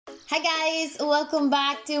Hi guys, welcome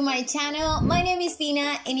back to my channel. My name is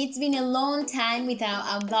Vera and it's been a long time without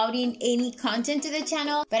uploading any content to the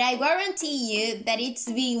channel, but I guarantee you that it's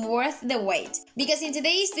been worth the wait. Because in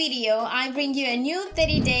today's video, I bring you a new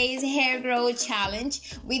 30 days hair growth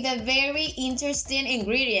challenge with a very interesting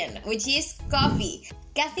ingredient, which is coffee.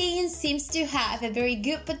 Caffeine seems to have a very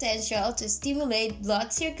good potential to stimulate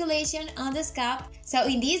blood circulation on the scalp. So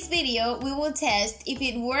in this video, we will test if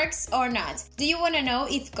it works or not. Do you want to know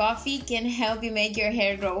if coffee can help you make your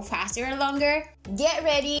hair grow faster or longer? Get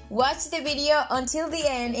ready, watch the video until the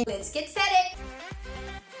end, and let's get started!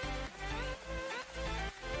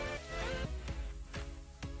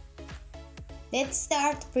 Let's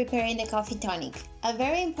start preparing the coffee tonic. A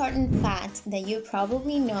very important fact that you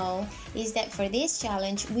probably know is that for this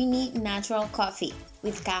challenge we need natural coffee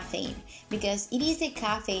with caffeine, because it is the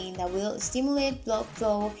caffeine that will stimulate blood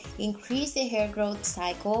flow, increase the hair growth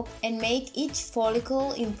cycle, and make each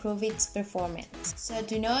follicle improve its performance. So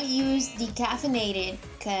do not use decaffeinated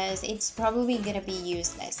because it's probably gonna be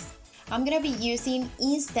useless. I'm gonna be using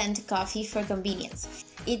instant coffee for convenience.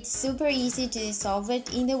 It's super easy to dissolve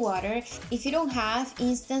it in the water. If you don't have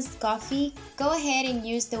instant coffee, go ahead and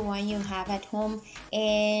use the one you have at home,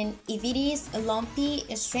 and if it is lumpy,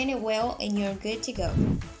 strain it well and you're good to go.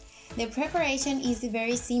 The preparation is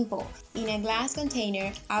very simple. In a glass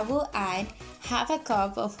container, I will add half a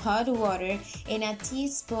cup of hot water and a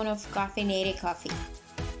teaspoon of caffeinated coffee.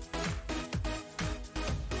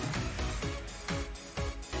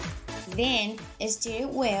 Then stir it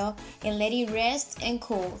well and let it rest and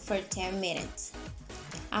cool for 10 minutes.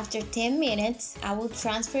 After 10 minutes, I will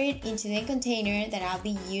transfer it into the container that I'll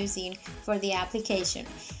be using for the application.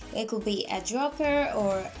 It could be a dropper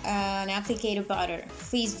or an applicator butter.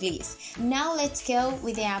 Please. Now let's go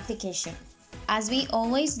with the application. As we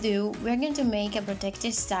always do, we're going to make a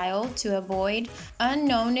protective style to avoid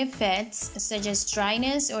unknown effects such as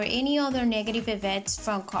dryness or any other negative effects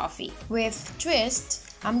from coffee. With twist,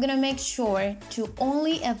 I'm gonna make sure to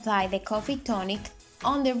only apply the coffee tonic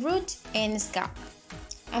on the root and scalp.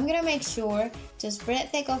 I'm gonna make sure to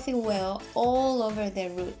spread the coffee well all over the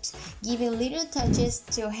root, giving little touches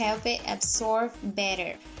to help it absorb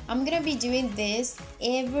better. I'm gonna be doing this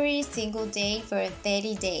every single day for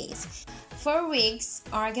 30 days. 4 weeks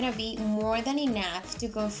are gonna be more than enough to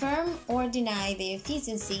confirm or deny the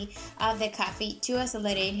efficiency of the coffee to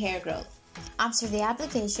accelerate hair growth. After the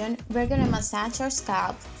application, we're gonna massage our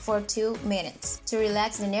scalp for 2 minutes to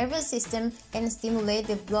relax the nervous system and stimulate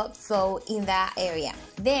the blood flow in that area.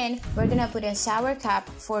 Then, we're gonna put a shower cap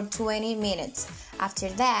for 20 minutes. After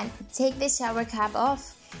that, take the shower cap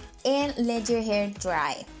off and let your hair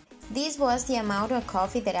dry. This was the amount of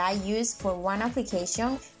coffee that I used for one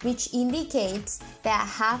application, which indicates that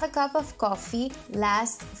half a cup of coffee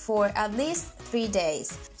lasts for at least 3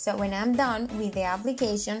 days. So when I'm done with the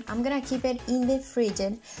application, I'm gonna keep it in the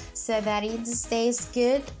fridge so that it stays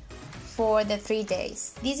good for the 3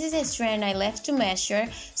 days. This is a strand I left to measure,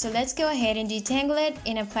 so let's go ahead and detangle it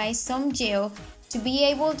and apply some gel to be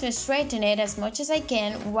able to straighten it as much as I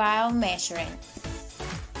can while measuring.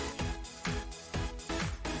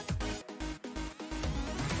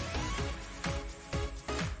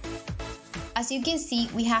 As you can see,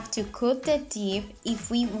 we have to cut the tip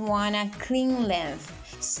if we want a clean length.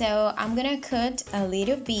 So I'm gonna cut a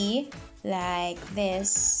little bit like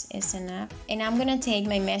this is enough, and I'm gonna take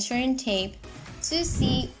my measuring tape to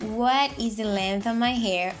see what is the length of my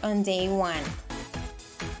hair on day 1.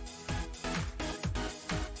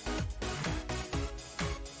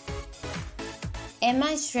 And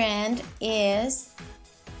my strand is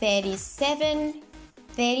 37,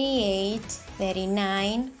 38,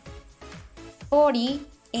 39, 40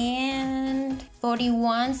 and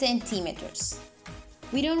 41 centimeters.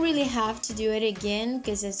 We don't really have to do it again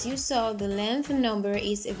because, as you saw, the length number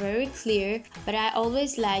is very clear, but I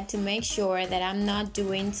always like to make sure that I'm not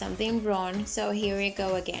doing something wrong, so here we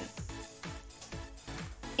go again.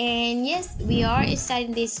 And yes, we are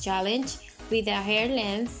starting this challenge with a hair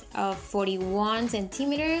length of 41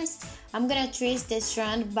 centimeters. I'm gonna trace the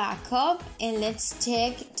strand back up, and let's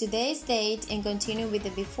check today's date and continue with the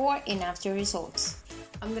before and after results.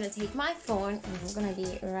 I'm gonna take my phone and I'm gonna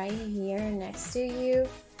be right here next to you.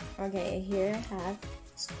 Okay, here I have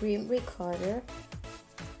screen recorder,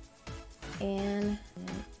 and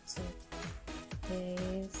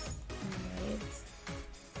today's date,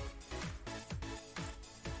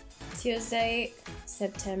 Tuesday,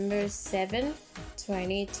 September 7,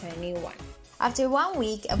 2021. After 1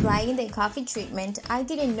 week applying the coffee treatment, I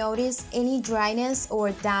didn't notice any dryness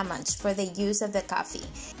or damage for the use of the coffee.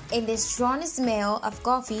 And the strong smell of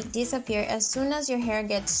coffee disappears as soon as your hair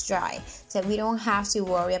gets dry, so we don't have to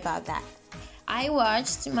worry about that. I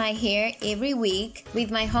washed my hair every week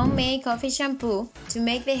with my homemade coffee shampoo to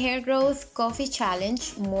make the hair growth coffee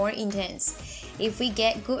challenge more intense. If we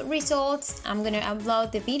get good results, I'm gonna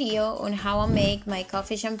upload the video on how I make my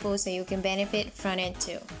coffee shampoo so you can benefit from it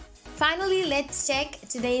too. Finally, let's check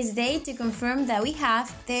today's date to confirm that we have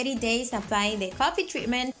 30 days applying the coffee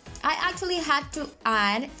treatment. I actually had to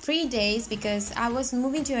add 3 days because I was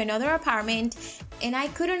moving to another apartment and I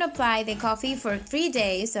couldn't apply the coffee for 3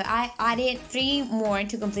 days, so I added 3 more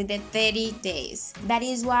to complete the 30 days. That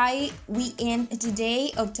is why we end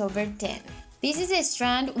today, October 10th. This is a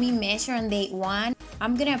strand we measure on day 1.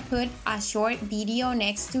 I'm gonna put a short video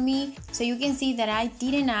next to me so you can see that I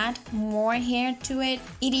didn't add more hair to it.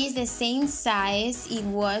 It is the same size it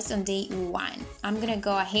was on day 1. I'm gonna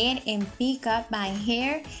go ahead and pick up my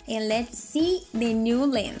hair and let's see the new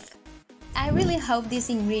length. I really hope this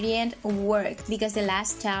ingredient worked because the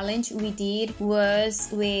last challenge we did was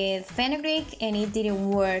with fenugreek and it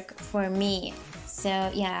didn't work for me. So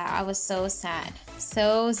yeah, I was so sad.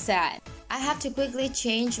 So sad. I have to quickly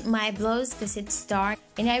change my blouse because it's dark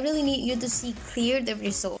and I really need you to see clear the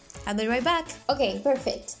result. I'll be right back. Okay,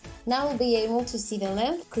 perfect. Now I'll be able to see the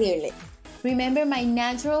length clearly. Remember, my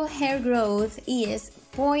natural hair growth is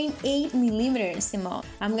 0.8 millimeters small.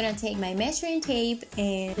 I'm gonna take my measuring tape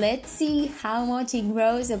and let's see how much it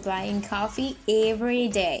grows applying coffee every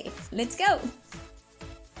day. Let's go.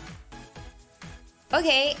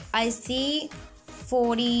 Okay, I see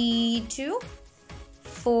 42,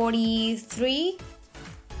 43,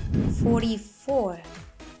 44.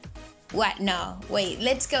 What? No, wait,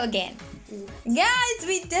 let's go again. Guys,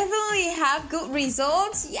 we definitely have good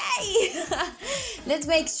results. Yay! Let's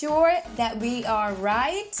make sure that we are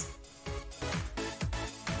right.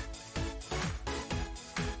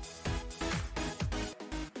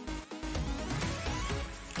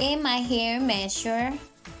 In my hair measure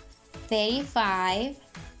 35,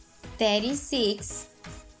 36,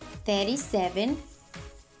 37,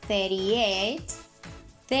 38,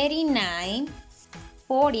 39,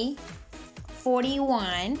 40,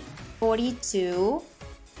 41, 42,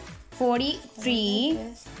 43,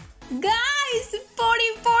 guys,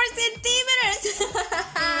 44 centimeters.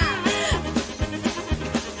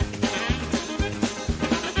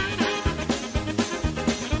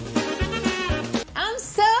 I'm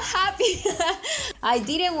so happy. I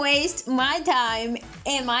didn't waste my time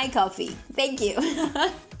and my coffee. Thank you.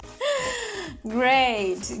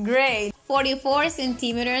 Great, great. 44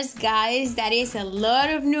 centimeters, guys. That is a lot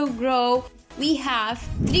of new growth. We have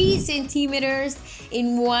 3 centimeters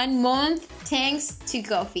in 1 month thanks to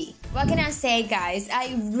coffee. What can I say, guys?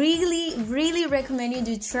 I really recommend you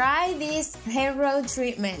to try this hair growth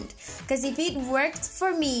treatment because if it worked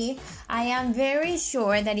for me, I am very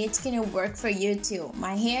sure that it's gonna work for you too.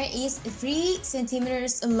 My hair is 3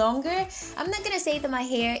 centimeters longer. I'm not gonna say that my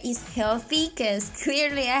hair is healthy because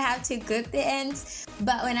clearly I have to cut the ends,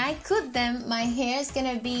 but when I cut them, my hair is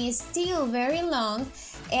gonna be still very long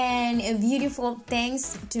and beautiful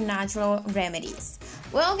thanks to natural remedies.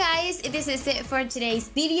 Well guys, this is it for today's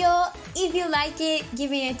video. If you like it,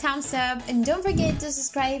 give me a thumbs up and don't forget to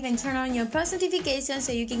subscribe and turn on your post notifications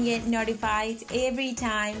so you can get notified every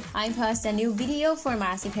time I post a new video for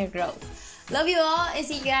massive hair growth. Love you all and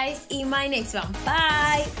see you guys in my next one.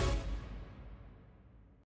 Bye!